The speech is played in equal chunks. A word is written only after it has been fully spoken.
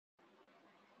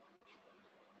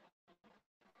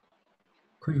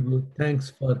Khushboo, thanks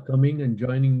for coming and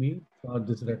joining me for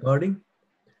this recording.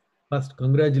 First,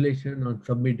 congratulations on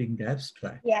submitting the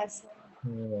abstract. Yes,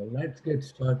 Let's get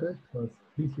started. First,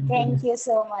 please thank you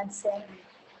so much, sir.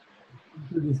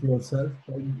 introduce yourself.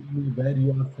 Tell me where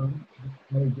you are from, which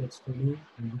college you're studying,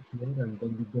 and which year, and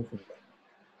then we go from there.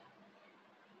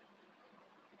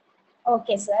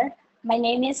 Okay, sir. My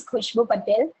name is Khushboo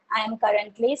Patel. I am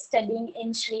currently studying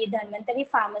in Sri Dhanvantari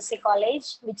Pharmacy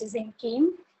College, which is in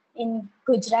Kim, in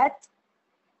Gujarat.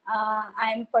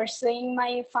 I am pursuing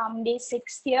my Pharm D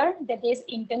 6th year, that is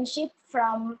internship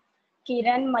from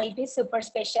Kiran Multi Super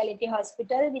Speciality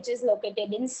Hospital, which is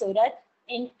located in Surat,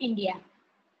 in India.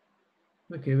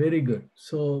 Okay, very good.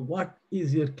 So, what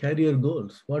is your career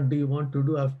goals? What do you want to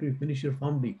do after you finish your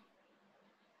Pharm D?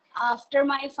 After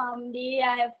my Pharm D,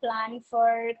 I have planned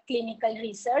for clinical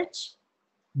research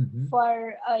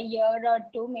for a year or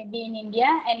two, maybe in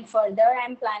India, and further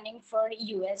I'm planning for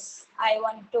US. I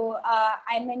want to,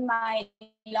 I mean, my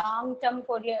long-term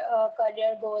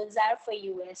career goals are for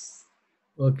US.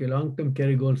 Okay, long-term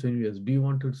career goals in US. Do you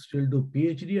want to still do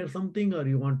PhD or something, or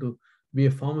you want to be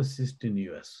a pharmacist in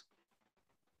US?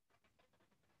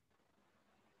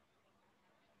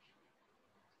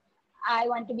 I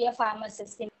want to be a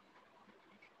pharmacist.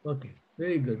 Okay,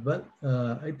 very good. Well,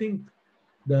 I think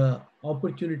the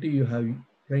opportunity you have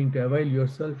trying to avail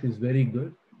yourself is very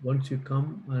good. Once you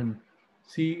come and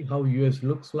see how US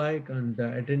looks like and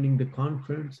attending the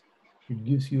conference, it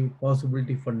gives you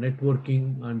possibility for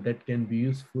networking and that can be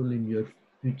useful in your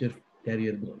future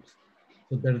career goals.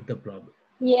 So that is the problem.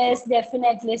 Yes,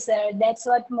 definitely, sir. That's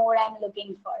what more I'm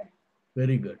looking for.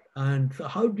 Very good. And so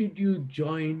how did you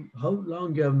join? How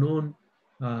long you have known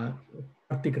uh,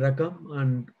 Karthik Rakam,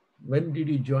 and when did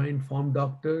you join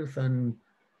PharmDoctors, and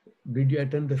did you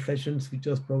attend the sessions which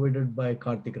was provided by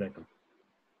Karthik Rakam?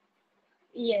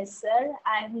 Yes, sir.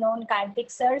 I've known Karthik,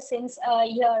 sir, since a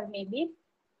year, maybe.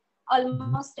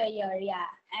 Almost a year, yeah.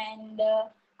 And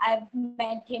I've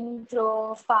met him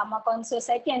through Pharmacon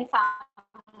Society and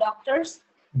PharmDoctors.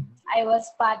 I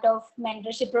was part of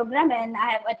Mentorship Program and I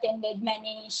have attended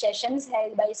many sessions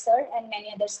held by sir and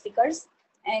many other speakers.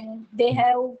 And they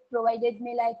have provided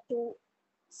me like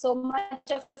so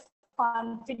much of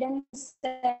confidence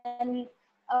and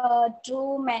a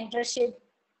true mentorship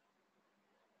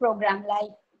program, like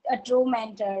a true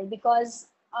mentor, because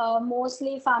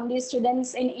mostly family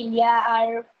students in India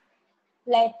are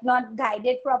like not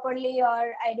guided properly,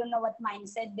 or I don't know what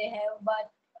mindset they have, but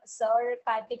Sir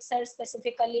Karthik sir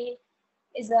specifically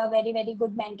is a very, very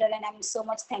good mentor, and I'm so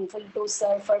much thankful to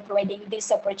sir for providing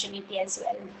this opportunity as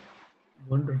well.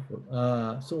 Wonderful.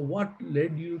 So what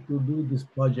led you to do this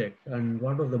project, and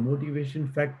what was the motivation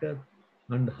factor,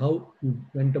 and how you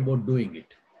went about doing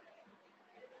it?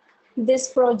 This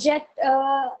project,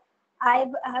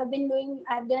 I've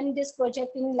done this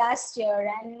project in last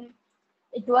year, and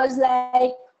it was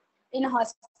like in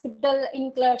hospital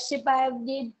in clerkship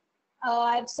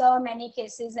I've saw many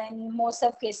cases, and most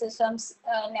of cases from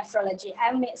nephrology.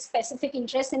 I have specific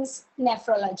interest in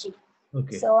nephrology.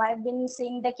 Okay. So I've been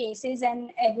seeing the cases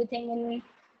and everything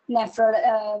in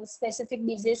specific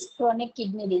disease, chronic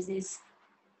kidney disease.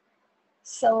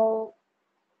 So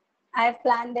I've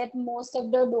planned that most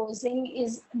of the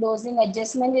dosing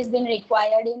adjustment is been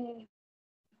required in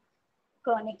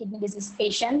chronic kidney disease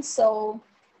patients. So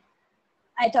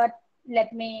I thought,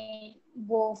 let me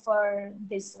go for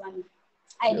this one.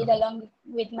 I did along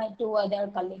with my two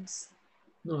other colleagues.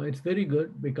 No, it's very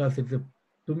good because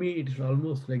to me, it's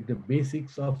almost like the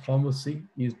basics of pharmacy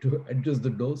is to adjust the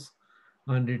dose.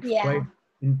 And it's quite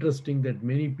interesting that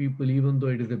many people, even though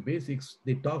it is the basics,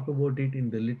 they talk about it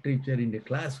in the literature, in the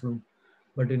classroom,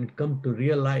 but when it comes to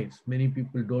real lives, many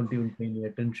people don't even pay any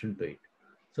attention to it.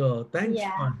 So thanks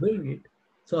for doing it.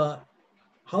 So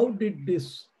how did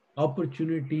this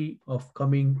opportunity of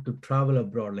coming to travel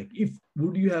abroad, like if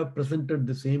would you have presented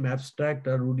the same abstract,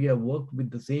 or would you have worked with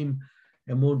the same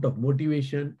amount of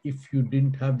motivation if you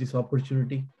didn't have this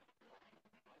opportunity?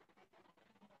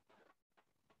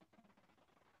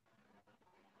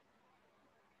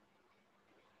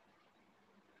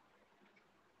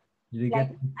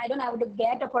 Like, I don't know how to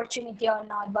get opportunity or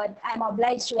not, but I'm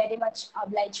obliged, very much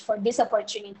obliged for this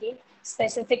opportunity,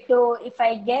 specific to if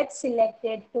I get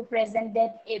selected to present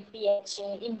that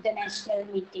APHA international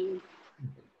meeting.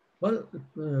 Well,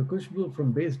 Khushboo,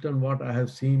 from based on what I have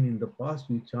seen in the past,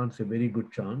 you chance a very good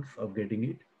chance of getting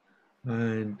it.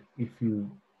 And if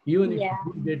you, even if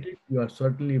you do get it, you are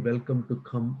certainly welcome to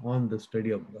come on the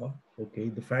study abroad. Okay,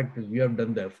 the fact is you have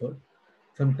done the effort.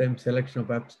 Sometimes selection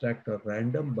of abstract are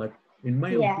random, but in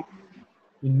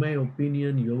my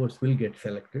opinion, yours will get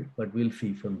selected. But we'll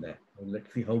see from there.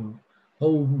 Let's see how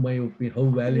how my opinion, how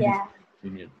valid is Yeah. my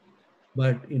opinion.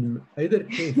 But in either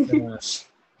case,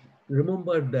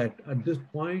 remember that at this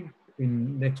point,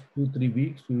 in next 2 3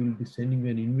 weeks, we will be sending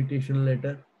you an invitation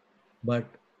letter. But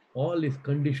all is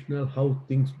conditional how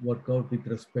things work out with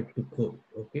respect to code.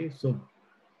 Okay, so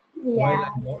while Yeah.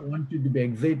 I want you to be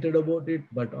excited about it,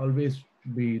 but always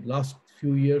the last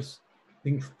few years,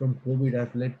 things from COVID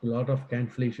has led to a lot of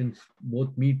cancellations,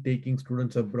 both me taking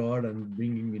students abroad and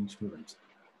bringing in students.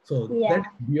 So Yeah.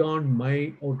 that's beyond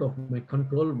my out of my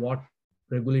control, what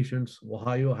regulations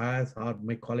Ohio has or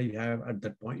my college have at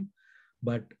that point.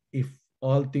 But if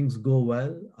all things go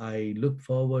well, I look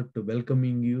forward to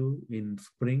welcoming you in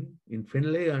spring in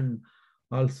Findlay and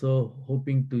also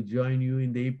hoping to join you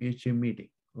in the APHM meeting.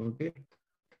 Okay.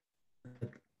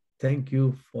 Thank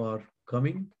you for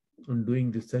coming and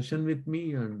doing this session with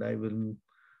me. And I will,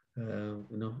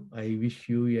 I wish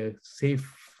you a safe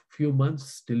few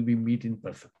months till we meet in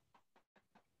person.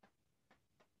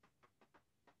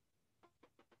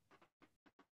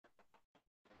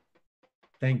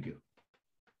 Thank you.